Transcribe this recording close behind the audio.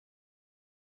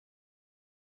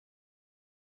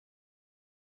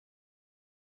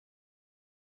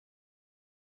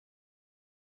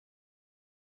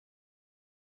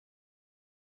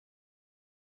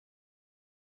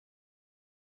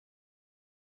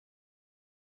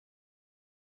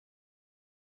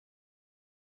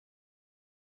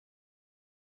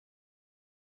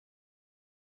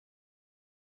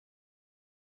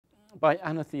By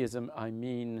anatheism, I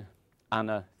mean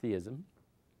anatheism.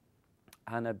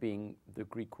 Ana being the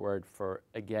Greek word for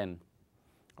again,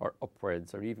 or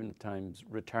upwards, or even at times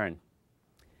return.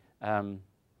 Gerard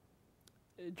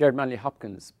Manley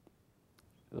Hopkins,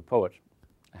 the poet,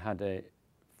 had a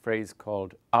phrase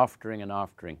called aftering and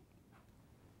aftering,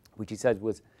 which he said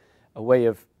was a way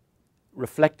of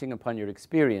reflecting upon your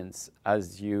experience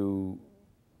as you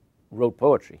wrote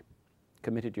poetry,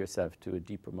 committed yourself to a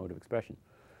deeper mode of expression.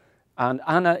 And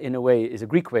ana, in a way, is a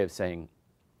Greek way of saying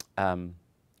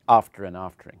after and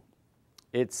aftering.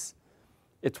 It's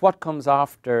what comes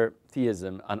after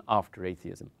theism and after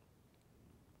atheism.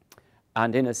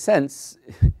 And in a sense,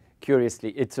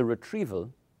 curiously, it's a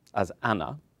retrieval, as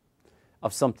ana,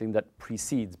 of something that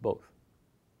precedes both.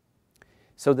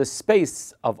 So the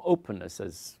space of openness,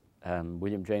 as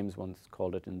William James once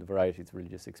called it in The Varieties of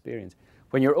Religious Experience,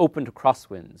 when you're open to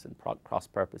crosswinds and cross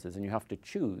purposes, and you have to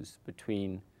choose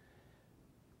between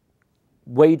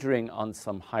wagering on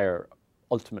some higher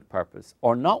ultimate purpose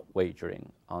or not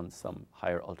wagering on some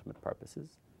higher ultimate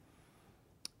purposes,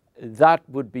 that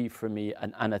would be for me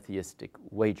an anatheistic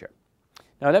wager.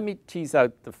 Now let me tease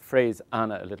out the phrase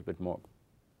ana a little bit more.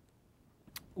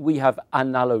 We have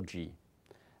analogy,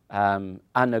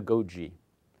 anagogy,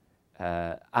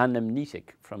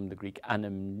 anamnetic from the Greek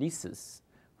anamnesis,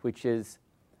 which is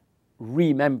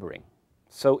remembering.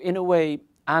 So in a way,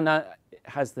 ana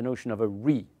has the notion of a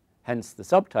hence the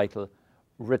subtitle,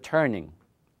 returning.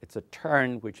 It's a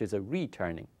turn which is a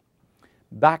returning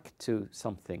back to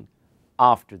something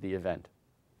after the event.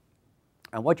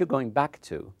 And what you're going back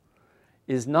to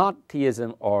is not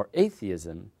theism or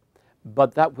atheism,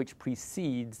 but that which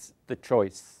precedes the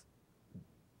choice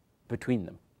between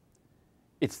them.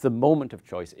 It's the moment of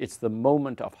choice. It's the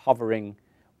moment of hovering,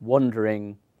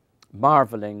 wondering,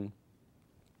 marveling,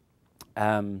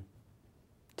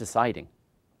 deciding.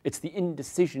 It's the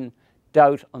indecision,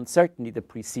 doubt, uncertainty that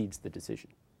precedes the decision.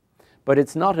 But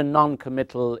it's not a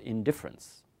non-committal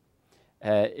indifference.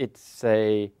 It's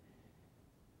an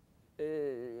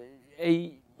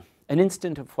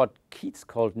instant of what Keats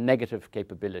called negative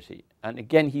capability. And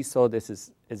again, he saw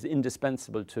this as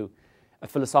indispensable to a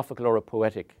philosophical or a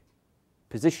poetic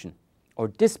position or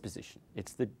disposition.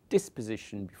 It's the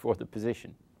disposition before the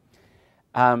position.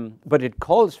 But it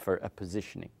calls for a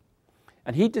positioning.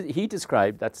 And he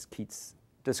described, that's Keats,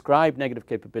 described negative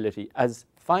capability as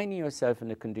finding yourself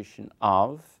in a condition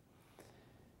of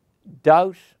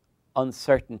doubt,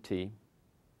 uncertainty,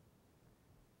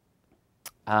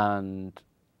 and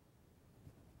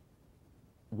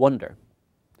wonder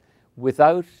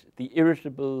without the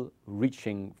irritable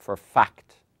reaching for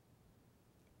fact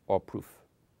or proof.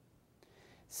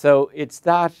 So it's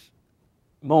that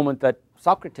moment that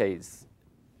Socrates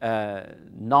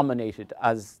nominated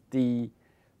as the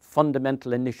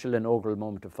fundamental, initial, inaugural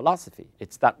moment of philosophy.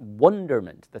 It's that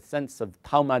wonderment, the sense of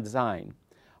taumad sein,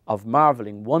 of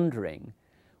marveling, wondering,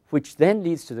 which then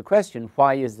leads to the question,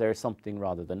 why is there something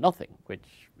rather than nothing,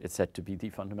 which is said to be the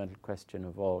fundamental question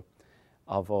of all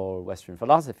Western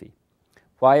philosophy.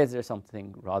 Why is there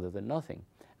something rather than nothing?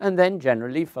 And then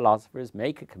generally philosophers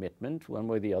make a commitment, one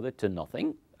way or the other, to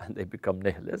nothing, and they become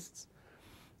nihilists,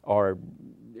 or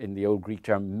in the old Greek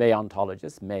term,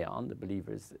 meontologists, meon, the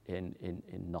believers in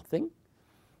nothing,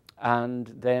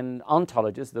 and then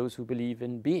ontologists, those who believe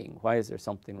in being. Why is there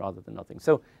something rather than nothing?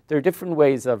 So there are different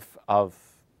ways of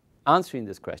answering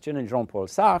this question, and Jean-Paul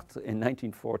Sartre in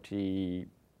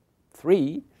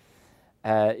 1943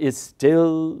 is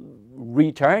still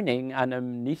returning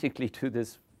anamnetically to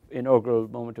this inaugural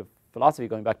moment of philosophy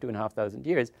going back 2,500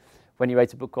 years when he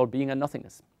writes a book called Being and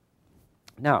Nothingness.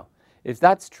 Now, if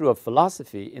that's true of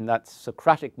philosophy in that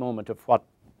Socratic moment of what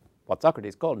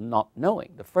Socrates called not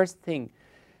knowing, the first thing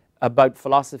about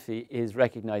philosophy is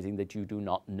recognizing that you do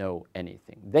not know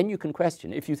anything. Then you can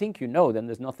question. If you think you know, then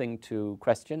there's nothing to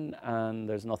question and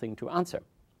there's nothing to answer.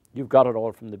 You've got it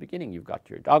all from the beginning. You've got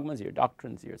your dogmas, your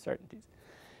doctrines, your certainties.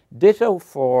 Ditto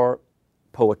for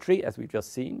poetry, as we've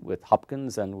just seen with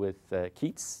Hopkins and with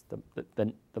Keats,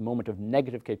 the moment of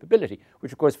negative capability,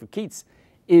 which of course for Keats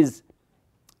is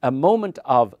a moment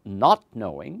of not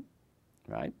knowing,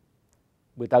 right,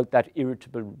 without that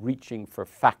irritable reaching for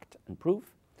fact and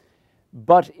proof,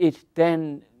 but it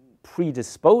then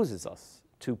predisposes us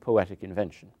to poetic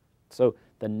invention. So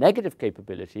the negative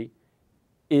capability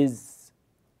is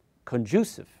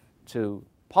conducive to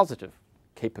positive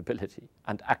capability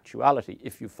and actuality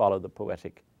if you follow the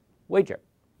poetic wager.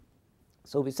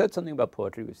 So we said something about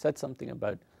poetry, we've said something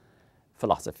about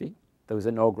philosophy, those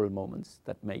inaugural moments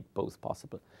that make both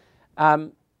possible.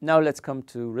 Now let's come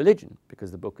to religion,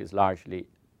 because the book is largely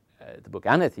the book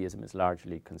Anatheism is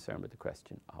largely concerned with the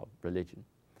question of religion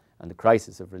and the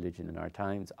crisis of religion in our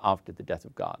times after the death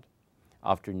of God,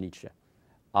 after Nietzsche,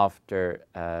 after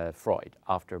Freud,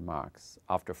 after Marx,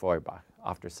 after Feuerbach,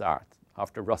 after Sartre,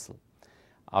 after Russell,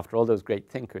 after all those great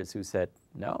thinkers who said,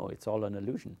 no, it's all an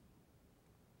illusion.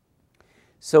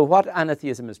 So what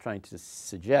Anatheism is trying to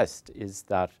suggest is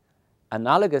that,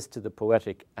 analogous to the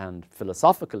poetic and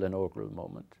philosophical inaugural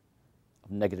moment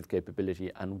of negative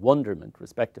capability and wonderment,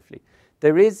 respectively,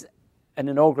 there is an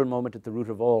inaugural moment at the root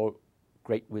of all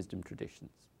great wisdom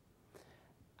traditions.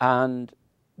 And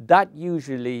that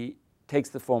usually takes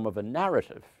the form of a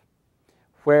narrative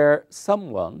where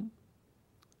someone,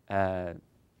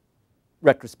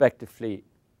 retrospectively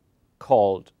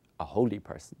called a holy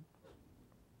person,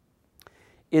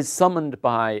 is summoned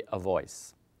by a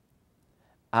voice.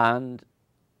 And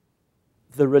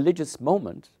the religious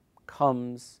moment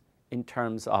comes in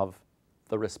terms of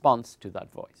the response to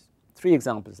that voice. 3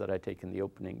 examples that I take in the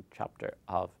opening chapter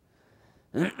of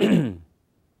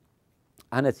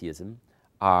Anatheism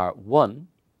are: 1,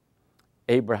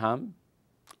 Abraham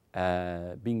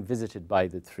being visited by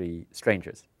the 3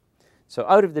 strangers. So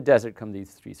out of the desert come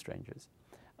these 3 strangers.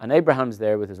 And Abraham's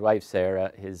there with his wife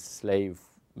Sarah, his slave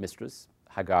mistress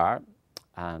Hagar,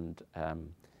 and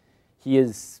he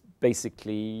is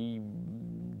basically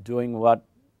doing what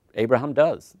Abraham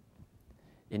does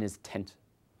in his tent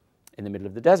in the middle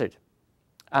of the desert.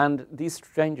 And these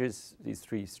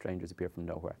 3 strangers appear from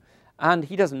nowhere. And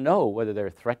he doesn't know whether they're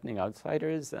threatening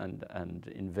outsiders and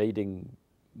invading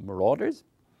marauders,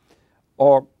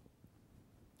 or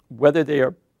whether they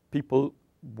are people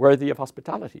worthy of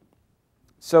hospitality.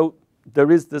 So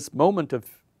there is this moment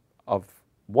of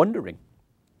wondering.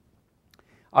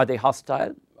 Are they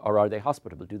hostile or are they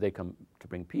hospitable? Do they come to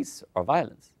bring peace or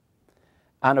violence?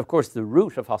 And of course, the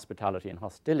root of hospitality and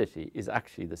hostility is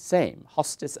actually the same.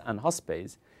 Hostis and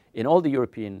hospes in all the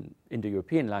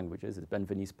Indo-European languages, as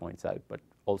Benveniste points out, but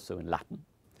also in Latin,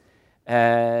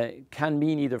 can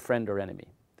mean either friend or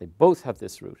enemy. They both have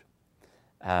this root.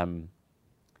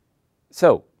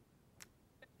 So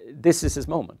this is his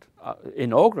moment,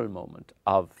 inaugural moment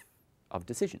of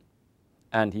decision.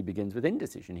 And he begins with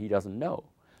indecision. He doesn't know.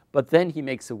 But then he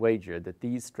makes a wager that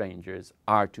these strangers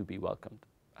are to be welcomed.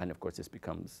 And of course, this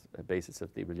becomes a basis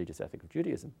of the religious ethic of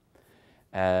Judaism.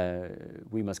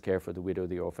 We must care for the widow,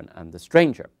 the orphan, and the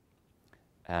stranger.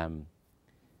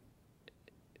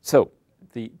 So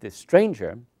the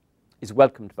stranger is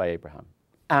welcomed by Abraham,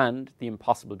 and the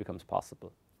impossible becomes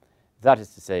possible. That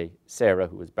is to say, Sarah,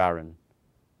 who is barren,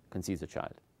 conceives a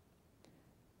child.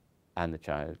 And the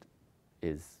child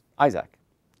is Isaac,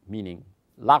 meaning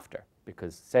laughter,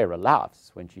 because Sarah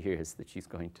laughs when she hears that she's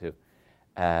going to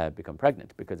become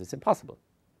pregnant, because it's impossible.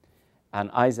 And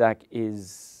Isaac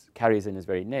carries in his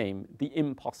very name the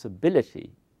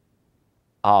impossibility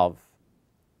of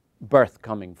birth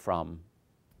coming from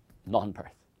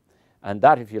non-birth. And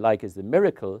that, if you like, is the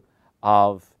miracle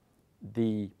of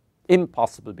the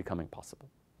impossible becoming possible,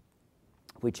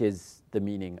 which is the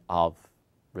meaning of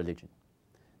religion,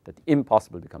 that the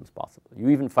impossible becomes possible. You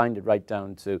even find it right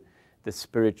down to the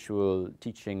spiritual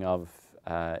teaching of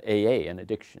AA and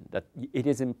addiction, that it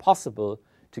is impossible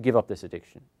to give up this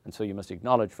addiction. And so you must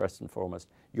acknowledge first and foremost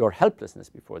your helplessness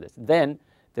before this. Then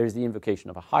there's the invocation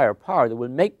of a higher power that will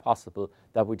make possible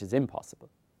that which is impossible.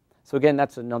 So again,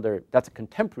 that's a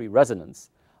contemporary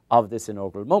resonance of this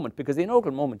inaugural moment, because the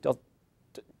inaugural moment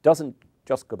doesn't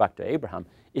just go back to Abraham.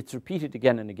 It's repeated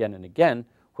again and again and again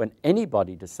when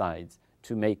anybody decides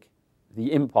to make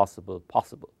the impossible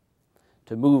possible,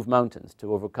 to move mountains,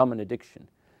 to overcome an addiction,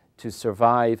 to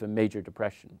survive a major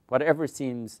depression. Whatever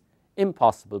seems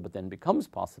impossible but then becomes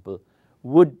possible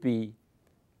would be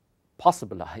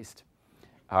possibilized,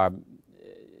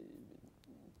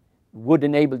 would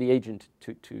enable the agent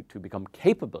to become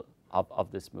capable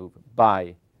of this move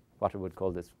by what I would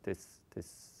call this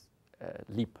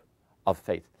leap of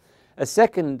faith. A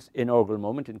second inaugural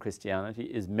moment in Christianity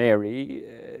is Mary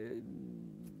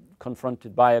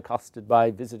confronted by, accosted by,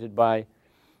 visited by,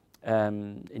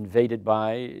 invaded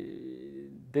by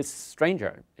this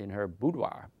stranger in her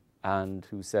boudoir, and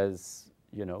who says,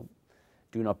 you know,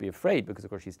 do not be afraid, because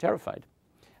of course she's terrified.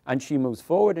 And she moves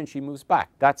forward and she moves back.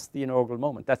 That's the inaugural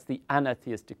moment. That's the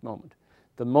anatheistic moment.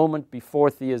 The moment before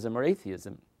theism or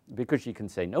atheism, because she can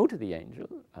say no to the angel,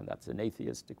 and that's an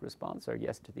atheistic response, or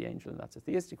yes to the angel, and that's a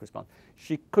theistic response.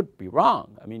 She could be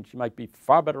wrong. I mean, she might be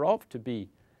far better off to be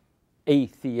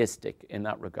atheistic in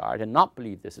that regard and not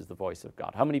believe this is the voice of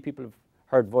God. How many people have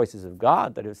heard voices of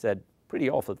God that have said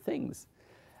pretty awful things?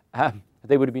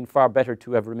 They would have been far better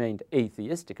to have remained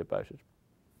atheistic about it.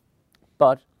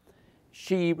 But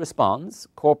she responds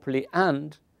corporally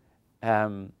and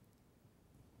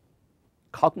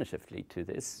cognitively to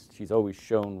this. She's always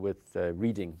shown with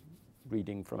reading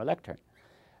from a lectern.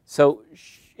 So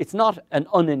it's not an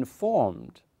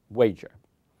uninformed wager.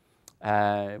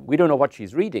 We don't know what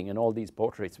she's reading in all these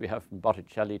portraits we have from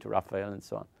Botticelli to Raphael and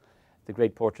so on, the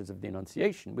great portraits of the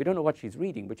Annunciation. We don't know what she's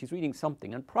reading, but she's reading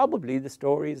something, and probably the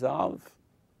stories of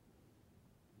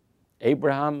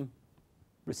Abraham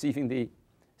receiving the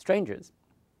strangers,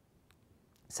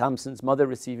 Samson's mother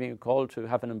receiving a call to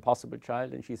have an impossible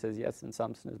child, and she says yes, and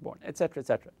Samson is born, etc.,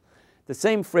 etc. The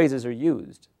same phrases are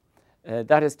used.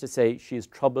 That is to say, she is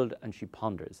troubled and she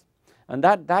ponders. And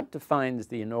that defines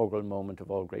the inaugural moment of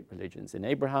all great religions. In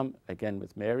Abraham, again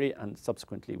with Mary, and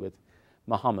subsequently with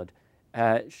Muhammad,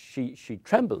 she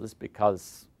trembles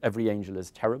because every angel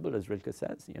is terrible, as Rilke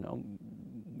says. You know,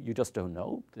 you just don't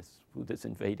know who this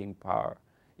invading power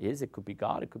is. It could be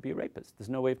God, it could be a rapist. There's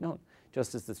no way of knowing.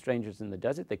 Just as the strangers in the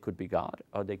desert, they could be God,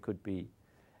 or they could be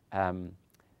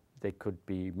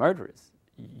murderers.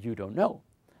 You don't know.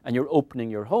 And you're opening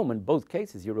your home in both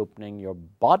cases. You're opening your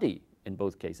body in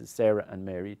both cases, Sarah and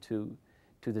Mary, to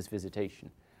this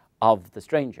visitation of the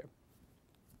stranger,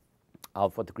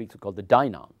 of what the Greeks would call the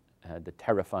dainon, the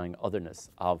terrifying otherness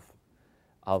of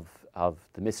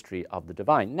the mystery of the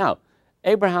divine. Now,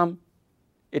 Abraham,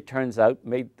 it turns out,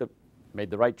 made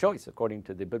the right choice according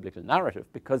to the biblical narrative,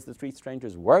 because the three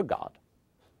strangers were God.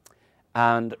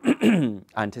 And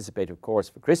anticipate, of course,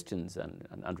 for Christians, and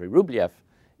Andrei Rublev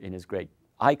in his great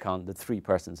icon, the three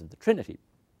persons of the Trinity,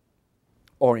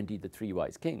 or indeed the three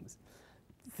wise kings.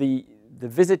 The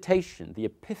visitation, the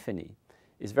epiphany,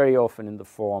 is very often in the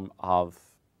form of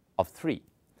three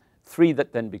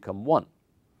that then become one.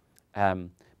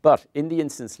 But in the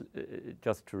instance,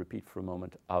 just to repeat for a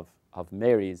moment, of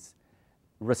Mary's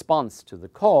response to the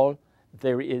call,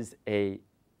 there is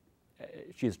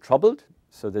she is troubled,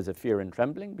 so there's a fear and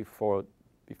trembling before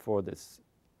this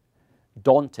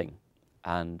daunting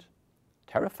and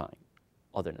terrifying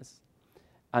otherness.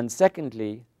 And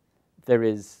secondly,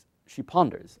 she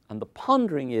ponders. And the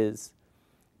pondering is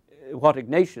what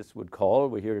Ignatius would call,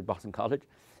 we're here at Boston College,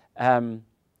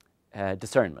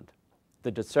 discernment.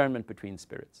 The discernment between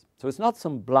spirits. So it's not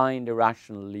some blind,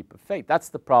 irrational leap of faith. That's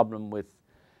the problem with,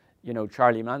 you know,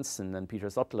 Charlie Manson and Peter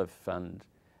Sutcliffe and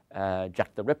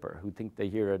Jack the Ripper, who think they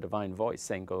hear a divine voice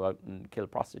saying, go out and kill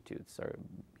prostitutes, or,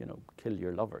 you know, kill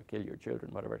your lover, kill your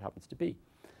children, whatever it happens to be.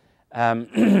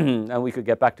 And we could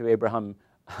get back to Abraham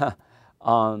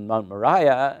on Mount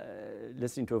Moriah,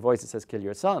 listening to a voice that says, kill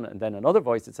your son, and then another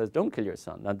voice that says, don't kill your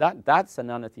son. Now that's an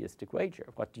anatheistic wager.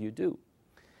 What do you do?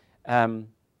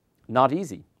 Not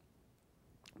easy.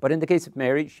 But in the case of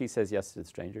Mary, she says yes to the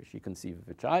stranger. She conceives of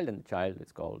a child, and the child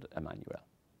is called Emmanuel,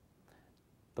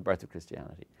 the birth of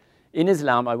Christianity. In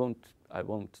Islam, I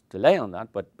won't delay on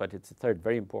that, but it's a third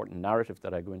very important narrative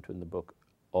that I go into in the book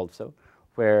also,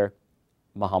 where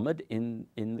Muhammad in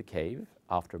the cave,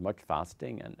 after much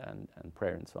fasting and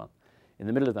prayer and so on, in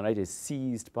the middle of the night is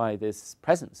seized by this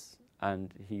presence,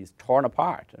 and he's torn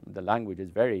apart. And the language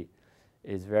is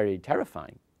very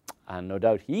terrifying. And no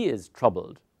doubt he is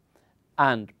troubled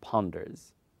and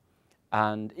ponders.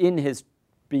 And in his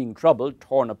being troubled,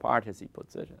 torn apart as he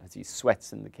puts it, as he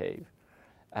sweats in the cave,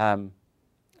 and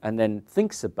then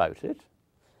thinks about it,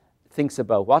 thinks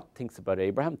about what? Thinks about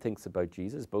Abraham, thinks about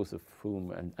Jesus, both of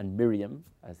whom, and Miriam,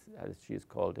 as she is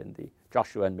called in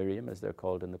Joshua and Miriam, as they're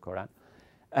called in the Quran.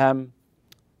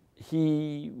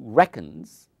 He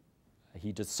reckons,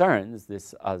 he discerns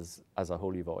this as a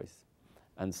holy voice.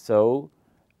 And so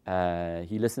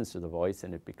he listens to the voice,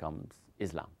 and it becomes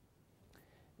Islam.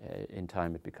 In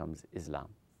time, it becomes Islam.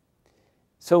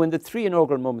 So in the three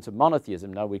inaugural moments of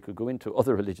monotheism, now we could go into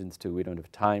other religions too, we don't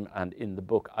have time, and in the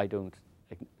book I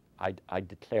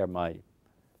declare my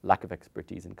lack of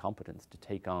expertise and competence to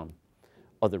take on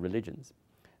other religions.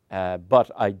 But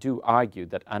I do argue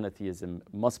that anatheism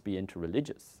must be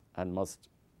interreligious and must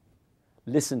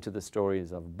listen to the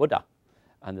stories of Buddha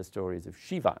and the stories of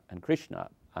Shiva and Krishna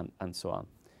and so on,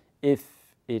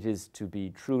 if it is to be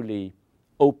truly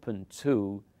open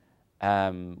to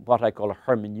what I call a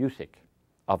hermeneutic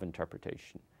of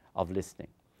interpretation, of listening.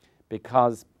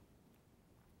 Because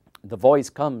the voice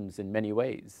comes in many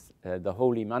ways. The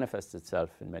holy manifests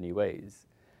itself in many ways.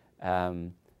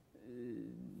 The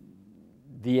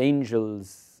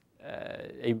angels,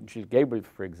 Angel Gabriel,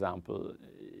 for example,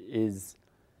 is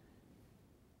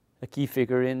a key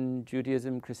figure in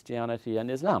Judaism, Christianity, and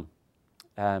Islam.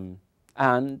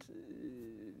 And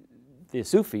the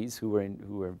Sufis, who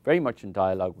were very much in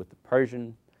dialogue with the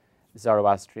Persian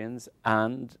Zoroastrians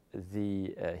and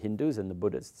the Hindus and the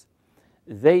Buddhists,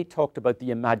 they talked about the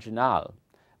imaginal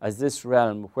as this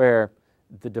realm where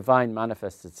the divine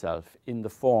manifests itself in the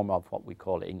form of what we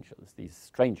call angels, these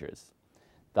strangers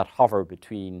that hover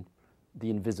between the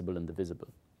invisible and the visible.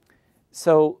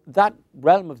 So that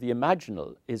realm of the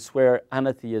imaginal is where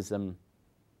anatheism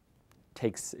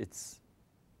takes its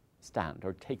stand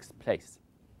or takes place.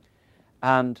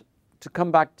 And to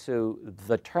come back to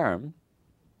the term,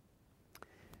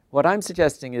 what I'm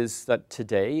suggesting is that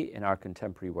today in our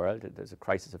contemporary world, there's a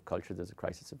crisis of culture, there's a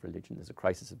crisis of religion, there's a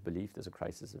crisis of belief, there's a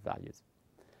crisis of values.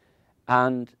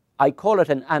 And I call it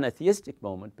an anatheistic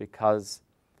moment because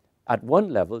at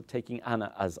one level, taking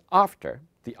ana as after,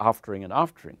 the aftering and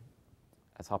aftering,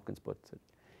 as Hopkins puts it,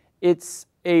 it's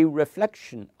a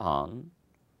reflection on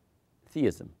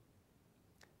theism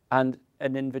and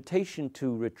an invitation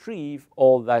to retrieve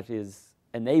all that is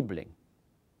enabling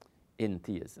in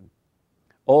theism,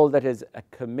 all that is a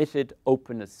committed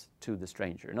openness to the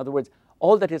stranger. In other words,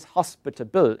 all that is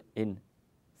hospitable in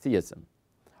theism,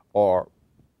 or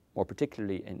more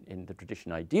particularly in the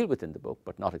tradition I deal with in the book,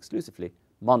 but not exclusively,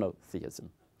 monotheism.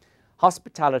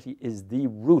 Hospitality is the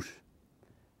root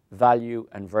value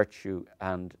and virtue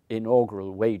and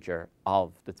inaugural wager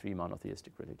of the three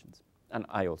monotheistic religions. And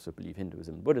I also believe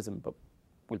Hinduism and Buddhism, but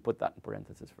we'll put that in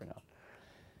parentheses for now.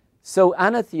 So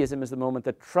anatheism is the moment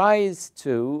that tries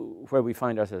to, where we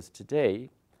find ourselves today,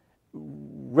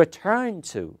 return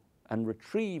to and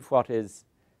retrieve what is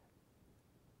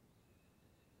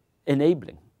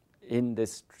enabling in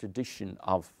this tradition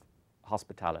of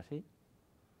hospitality,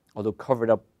 although covered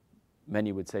up,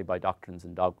 many would say, by doctrines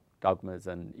and dogmas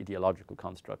and ideological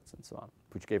constructs and so on,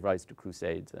 which gave rise to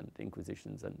crusades and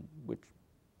inquisitions and which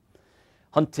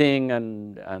hunting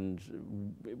and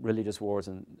religious wars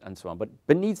and so on. But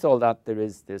beneath all that, there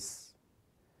is this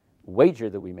wager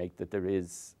that we make that there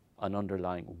is an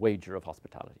underlying wager of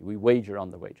hospitality. We wager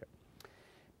on the wager.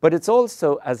 But it's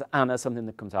also, as Anna, something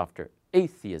that comes after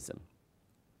atheism.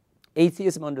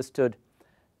 Atheism understood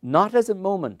not as a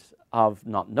moment of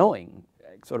not knowing,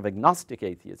 sort of agnostic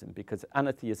atheism, because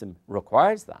anatheism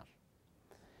requires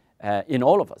that in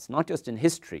all of us, not just in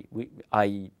history,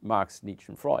 i.e. Marx, Nietzsche,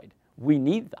 and Freud. We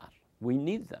need that. We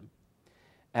need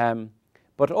them.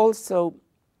 But also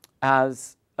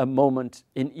as a moment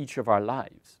in each of our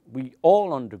lives. We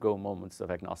all undergo moments of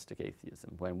agnostic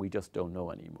atheism when we just don't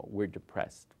know anymore. We're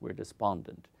depressed. We're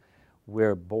despondent.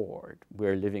 We're bored.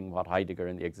 We're living what Heidegger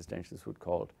and the existentialists would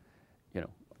call,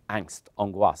 angst,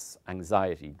 angoisse,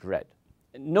 anxiety, dread.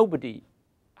 Nobody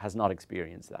has not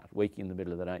experienced that, waking in the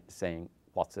middle of the night saying,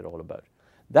 what's it all about?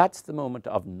 That's the moment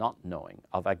of not knowing,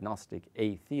 of agnostic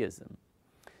atheism.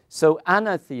 So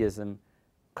anatheism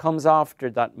comes after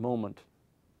that moment,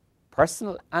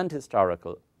 personal and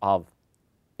historical, of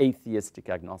atheistic,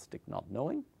 agnostic not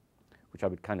knowing, which I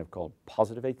would kind of call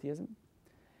positive atheism,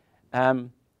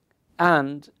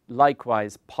 and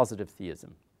likewise positive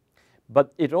theism.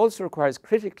 But it also requires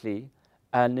critically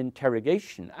an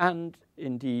interrogation and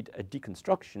indeed a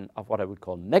deconstruction of what I would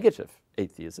call negative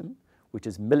atheism, which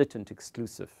is militant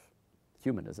exclusive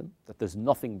humanism, that there's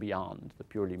nothing beyond the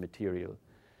purely material,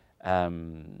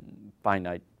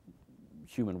 finite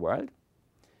human world.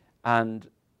 And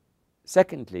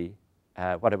secondly,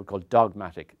 what I would call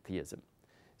dogmatic theism,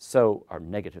 or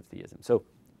negative theism. So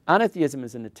anatheism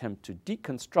is an attempt to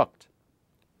deconstruct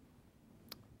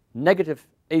negative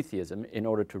atheism in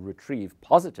order to retrieve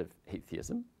positive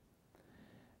atheism,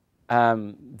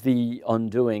 the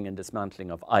undoing and dismantling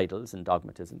of idols and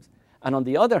dogmatisms. And on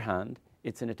the other hand,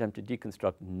 it's an attempt to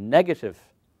deconstruct negative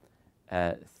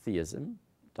theism,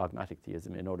 dogmatic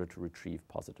theism, in order to retrieve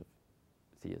positive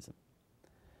theism.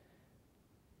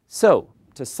 So,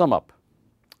 to sum up,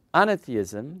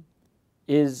 anatheism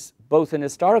is both an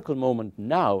historical moment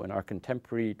now in our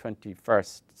contemporary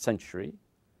 21st century,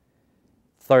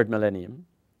 third millennium.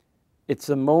 It's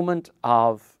a moment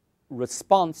of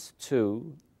response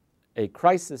to a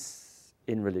crisis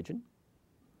in religion,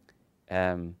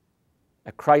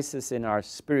 a crisis in our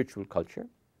spiritual culture,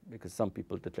 because some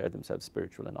people declare themselves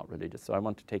spiritual and not religious, so I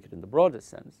want to take it in the broadest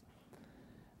sense.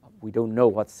 We don't know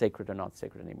what's sacred or not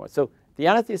sacred anymore. So the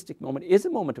anatheistic moment is a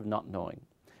moment of not knowing,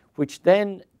 which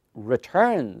then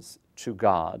returns to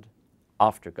God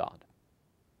after God.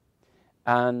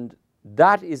 And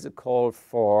that is a call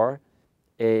for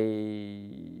a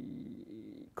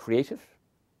creative,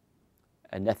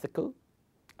 an ethical,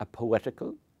 a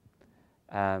poetical,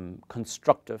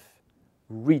 constructive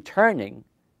returning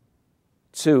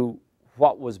to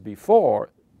what was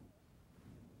before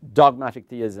dogmatic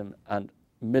theism and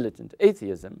militant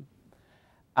atheism,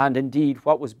 and indeed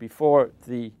what was before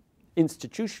the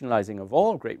institutionalizing of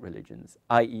all great religions,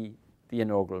 i.e. the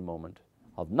inaugural moment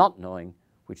of not knowing,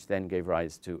 which then gave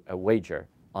rise to a wager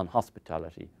on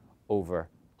hospitality over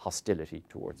hostility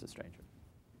towards a stranger.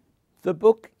 The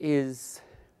book is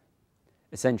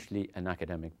essentially an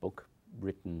academic book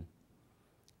written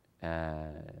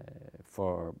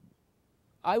for,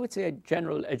 I would say, a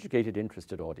general educated,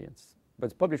 interested audience. But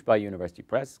it's published by University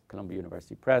Press, Columbia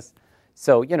University Press.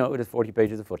 So, you know, it has 40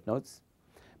 pages of footnotes.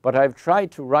 But I've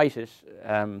tried to write it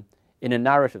in a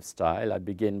narrative style. I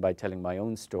begin by telling my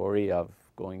own story of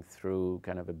going through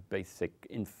kind of a basic,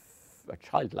 a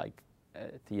childlike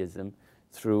theism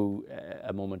through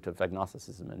a moment of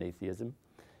agnosticism and atheism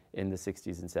in the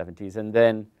 60s and 70s, and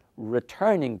then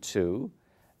returning to,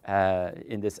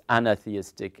 in this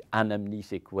anatheistic,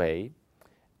 anamnetic way,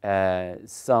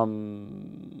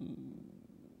 some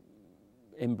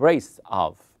embrace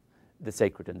of the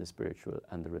sacred and the spiritual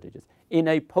and the religious in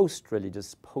a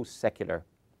post-religious, post-secular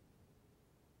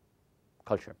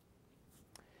culture.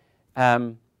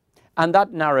 And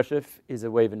that narrative is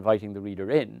a way of inviting the reader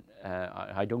in.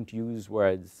 I don't use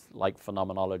words like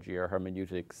phenomenology or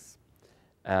hermeneutics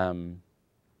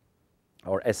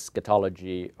or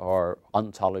eschatology or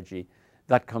ontology.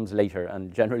 That comes later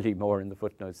and generally more in the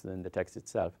footnotes than in the text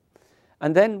itself.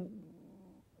 And then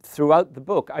throughout the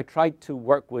book, I tried to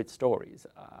work with stories.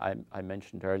 I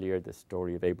mentioned earlier the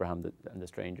story of Abraham and the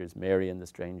strangers, Mary and the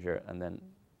stranger, and then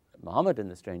Muhammad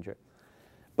and the stranger.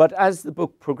 But as the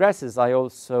book progresses, I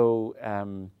also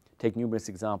take numerous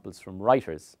examples from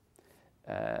writers.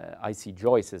 I.C.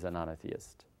 Joyce is an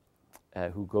anatheist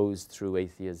who goes through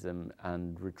atheism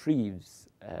and retrieves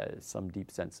some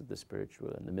deep sense of the spiritual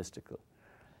and the mystical.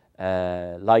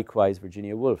 Likewise,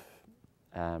 Virginia Woolf,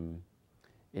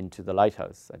 Into the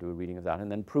Lighthouse. I do a reading of that.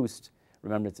 And then Proust,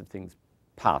 Remembrance of Things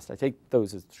Past. I take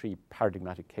those as three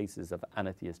paradigmatic cases of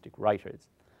anatheistic writers.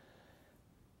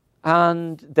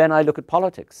 And then I look at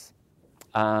politics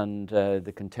and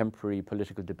the contemporary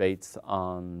political debates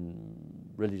on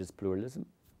religious pluralism,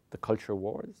 the culture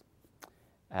wars,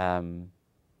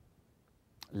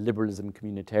 liberalism,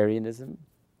 communitarianism,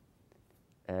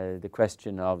 the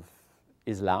question of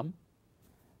Islam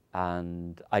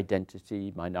and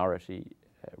identity, minority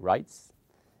rights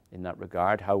in that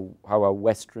regard, how our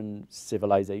Western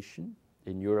civilization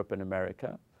in Europe and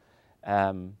America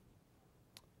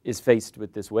is faced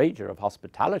with this wager of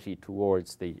hospitality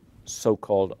towards the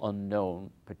so-called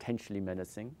unknown, potentially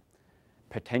menacing,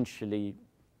 potentially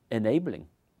enabling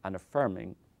and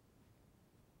affirming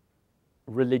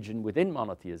religion within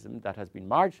monotheism that has been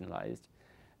marginalized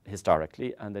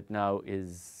historically and that now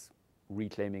is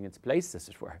reclaiming its place, as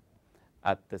it were,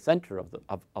 at the center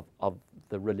of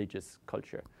the religious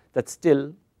culture that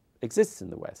still exists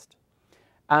in the West.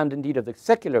 And indeed of the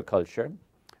secular culture,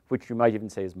 which you might even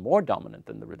say is more dominant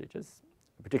than the religious,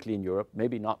 particularly in Europe,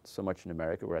 maybe not so much in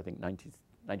America, where I think 90%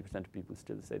 of people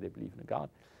still say they believe in a God.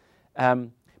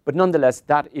 But nonetheless,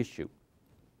 that issue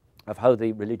of how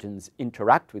the religions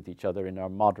interact with each other in our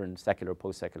modern secular,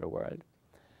 post-secular world,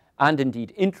 and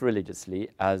indeed interreligiously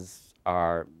as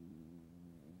our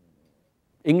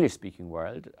English-speaking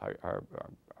world, our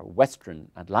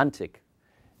Western Atlantic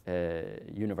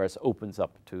universe opens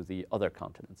up to the other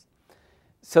continents.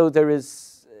 So there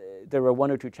are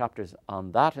one or two chapters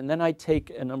on that, and then I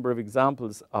take a number of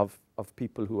examples of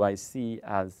people who I see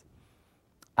as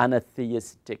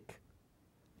anatheistic,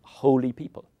 holy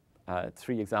people.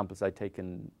 Three examples I take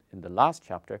in the last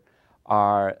chapter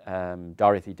are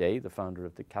Dorothy Day, the founder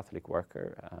of the Catholic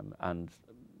Worker, and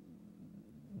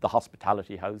the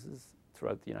hospitality houses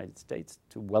throughout the United States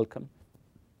to welcome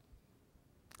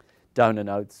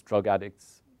down-and-outs, drug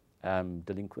addicts,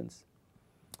 delinquents,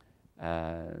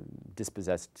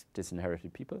 dispossessed,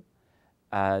 disinherited people.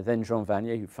 Then Jean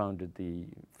Vanier, who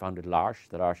founded L'Arche,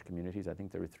 the L'Arche communities. I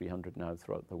think there are 300 now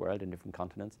throughout the world in different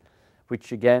continents,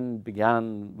 which again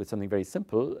began with something very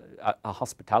simple, a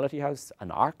hospitality house, an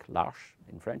ark, L'Arche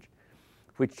in French,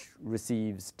 which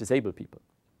receives disabled people,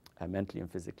 mentally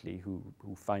and physically, who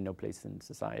find no place in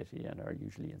society and are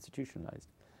usually institutionalized.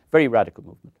 Very radical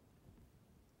movement.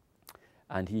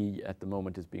 And he, at the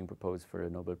moment, is being proposed for a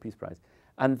Nobel Peace Prize.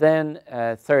 And then,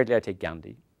 thirdly, I take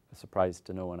Gandhi, a surprise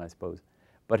to no one, I suppose.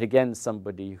 But again,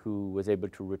 somebody who was able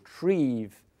to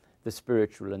retrieve the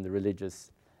spiritual and the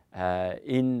religious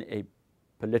in a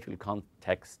political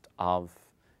context of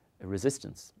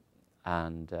resistance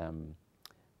and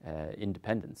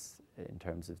independence in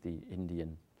terms of the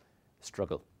Indian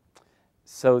struggle.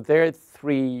 So there are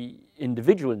three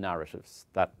individual narratives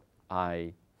that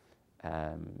I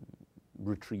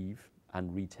retrieve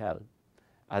and retell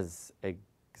as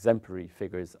exemplary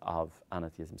figures of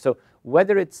anatheism. So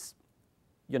whether it's,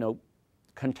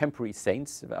 contemporary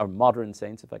saints, or modern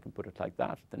saints, if I can put it like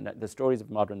that, the stories of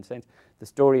modern saints, the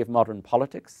story of modern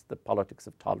politics, the politics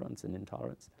of tolerance and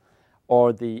intolerance,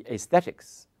 or the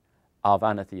aesthetics of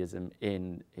anatheism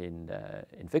in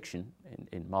fiction,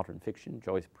 in modern fiction,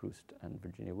 Joyce, Proust, and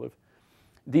Virginia Woolf.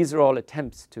 These are all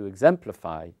attempts to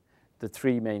exemplify the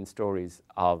three main stories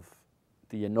of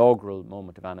the inaugural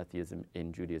moment of anatheism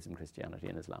in Judaism, Christianity,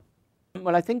 and Islam.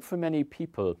 Well, I think for many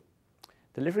people,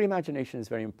 the literary imagination is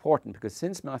very important because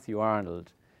since Matthew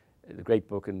Arnold, the great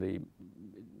book in the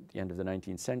end of the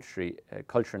 19th century,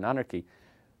 Culture and Anarchy,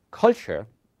 culture,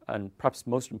 and perhaps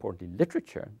most importantly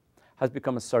literature, has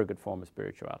become a surrogate form of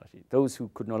spirituality. Those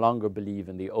who could no longer believe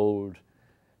in the old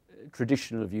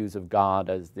traditional views of God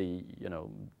as the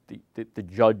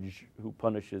judge who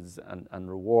punishes and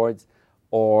rewards,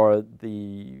 or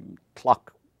the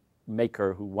clock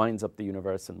maker who winds up the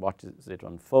universe and watches it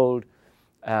unfold,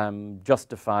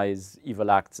 justifies evil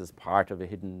acts as part of a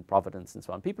hidden providence and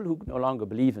so on. People who no longer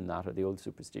believe in that, or the old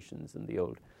superstitions and the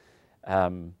old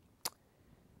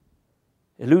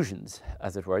illusions,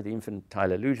 as it were, the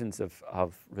infantile illusions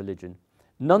of religion,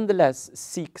 nonetheless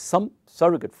seek some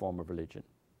surrogate form of religion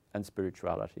and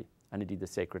spirituality, and indeed the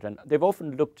sacred. And they've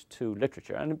often looked to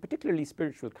literature, and in particularly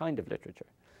spiritual kind of literature.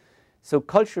 So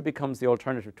culture becomes the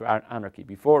alternative to anarchy.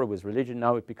 Before it was religion,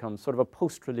 now it becomes sort of a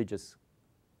post-religious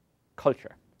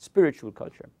culture, spiritual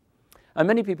culture. And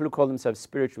many people who call themselves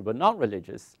spiritual but not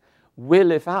religious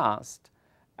will, if asked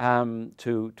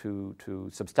to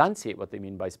substantiate what they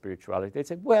mean by spirituality, they'd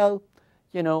say, well,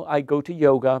 you know, I go to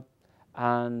yoga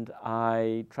and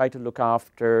I try to look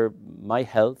after my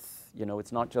health. You know,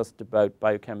 it's not just about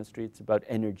biochemistry, it's about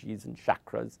energies and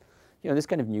chakras. You know, this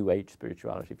kind of new age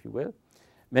spirituality, if you will.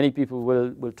 Many people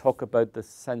will talk about the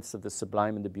sense of the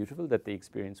sublime and the beautiful that they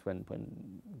experience when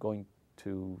going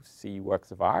to see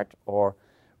works of art or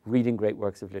reading great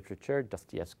works of literature,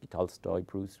 Dostoevsky, Tolstoy,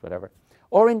 Proust, whatever,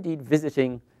 or indeed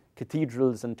visiting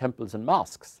cathedrals and temples and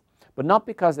mosques, but not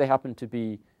because they happen to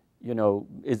be, you know,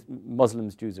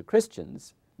 Muslims, Jews, or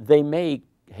Christians. They may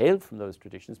hail from those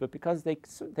traditions, but because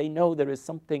they know there is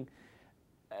something,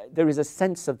 there is a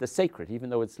sense of the sacred, even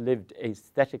though it's lived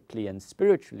aesthetically and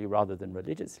spiritually rather than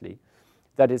religiously,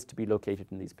 that is to be located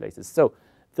in these places. So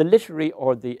the literary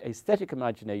or the aesthetic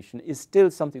imagination is still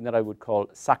something that I would call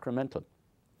sacramental,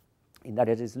 in that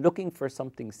it is looking for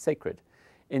something sacred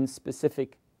in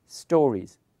specific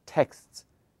stories, texts,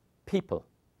 people.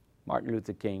 Martin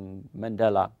Luther King,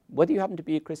 Mandela, whether you happen to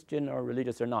be a Christian or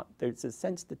religious or not, there's a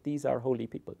sense that these are holy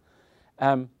people.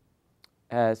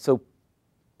 So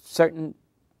certain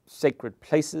sacred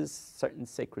places, certain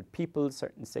sacred people,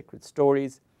 certain sacred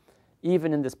stories,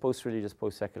 even in this post-religious,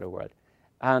 post-secular world.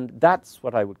 And that's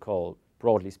what I would call,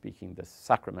 broadly speaking, the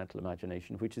sacramental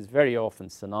imagination, which is very often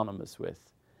synonymous with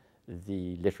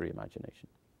the literary imagination.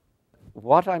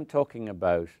 What I'm talking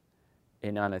about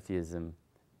in anatheism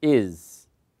is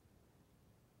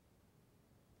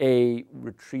a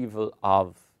retrieval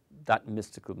of that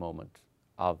mystical moment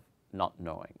of not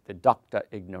knowing, the docta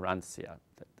ignorantia,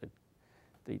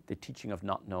 the teaching of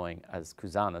not knowing, as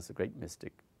Cusanus, a great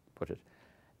mystic, put it.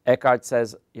 Eckhart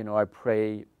says, you know, I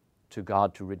pray to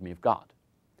God to rid me of God.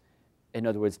 In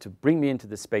other words, to bring me into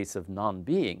the space of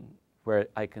non-being, where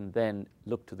I can then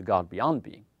look to the God beyond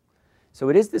being. So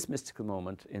it is this mystical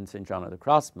moment in St. John of the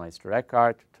Cross, Meister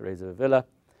Eckhart, Teresa of Avila,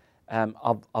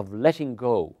 of letting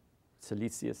go,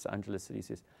 Angelus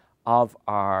Silesius, of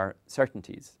our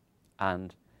certainties,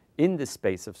 and in this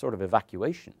space of sort of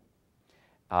evacuation,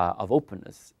 of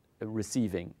openness,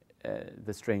 receiving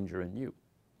the stranger anew.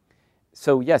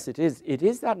 So yes, it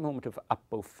is that moment of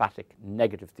apophatic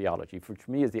negative theology, which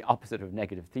for me is the opposite of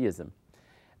negative theism,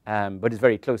 but is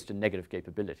very close to negative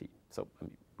capability. So I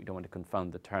mean, we don't want to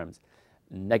confound the terms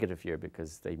negative here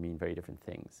because they mean very different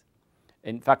things.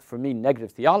 In fact, for me,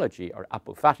 negative theology or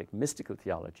apophatic mystical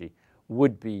theology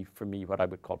would be, for me, what I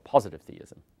would call positive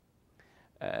theism.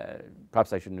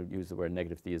 Perhaps I shouldn't use the word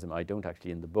negative theism. I don't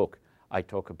actually in the book. I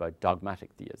talk about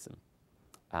dogmatic theism,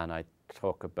 and I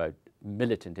talk about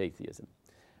militant atheism.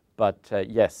 But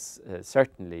yes,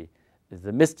 certainly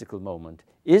the mystical moment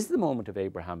is the moment of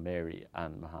Abraham, Mary,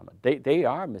 and Muhammad. They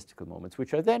are mystical moments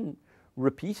which are then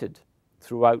repeated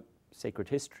throughout sacred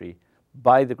history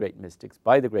by the great mystics,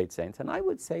 by the great saints, and I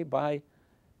would say by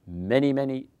many,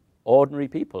 many ordinary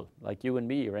people like you and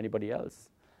me or anybody else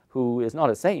who is not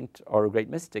a saint or a great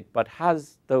mystic but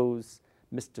has those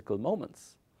mystical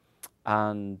moments.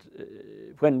 And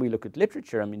when we look at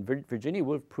literature, I mean, Virginia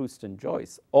Woolf, Proust, and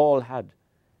Joyce all had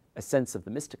a sense of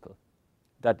the mystical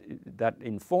that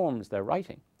informs their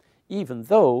writing, even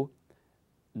though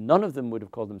none of them would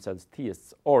have called themselves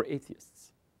theists or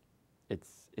atheists.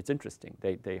 it's interesting.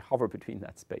 They hover between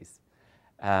that space.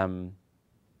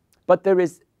 But there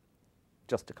is,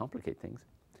 just to complicate things,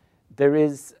 there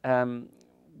is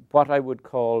what I would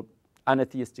call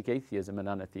anatheistic atheism and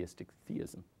anatheistic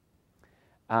theism.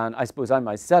 And I suppose I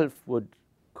myself would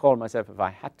call myself, if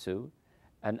I had to,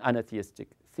 an anatheistic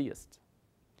theist.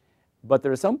 But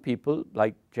there are some people,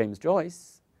 like James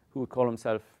Joyce, who would call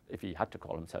himself, if he had to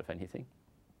call himself anything,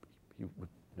 he would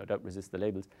no doubt resist the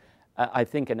labels, I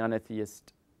think an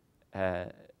anatheist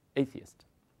atheist.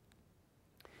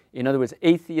 In other words,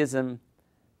 atheism,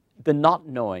 the not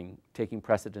knowing taking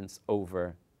precedence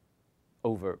over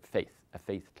faith, a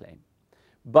faith claim.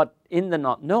 But in the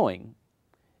not knowing,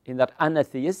 in that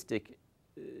anatheistic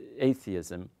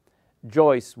atheism,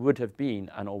 Joyce would have been,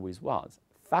 and always was,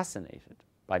 fascinated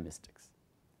by mystics,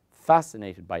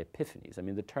 fascinated by epiphanies. I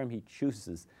mean, the term he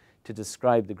chooses to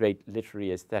describe the great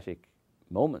literary aesthetic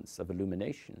moments of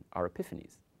illumination are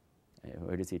epiphanies.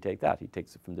 Where does he take that? He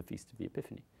takes it from the Feast of the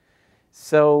Epiphany.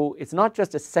 So it's not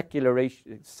just a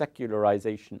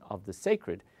secularization of the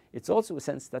sacred, it's also a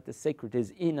sense that the sacred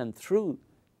is in and through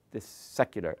the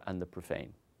secular and the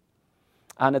profane.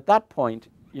 And at that point,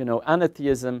 you know,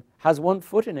 anatheism has one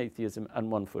foot in atheism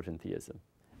and one foot in theism.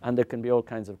 And there can be all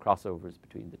kinds of crossovers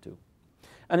between the two.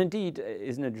 And indeed,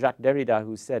 isn't it Jacques Derrida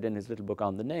who said in his little book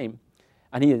On the Name,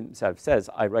 and he himself says,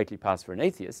 I rightly pass for an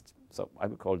atheist, so I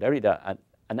would call Derrida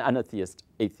an anatheist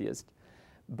atheist.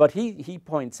 But he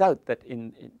points out that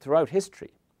throughout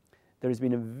history, there has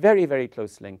been a very, very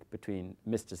close link between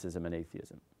mysticism and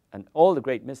atheism. And all the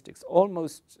great mystics,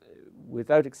 almost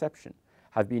without exception,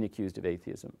 have been accused of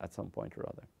atheism at some point or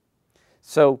other.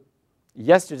 So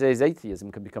yesterday's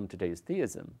atheism can become today's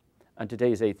theism, and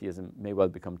today's atheism may well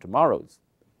become tomorrow's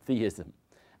theism.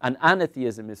 And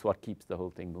anatheism is what keeps the whole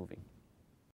thing moving.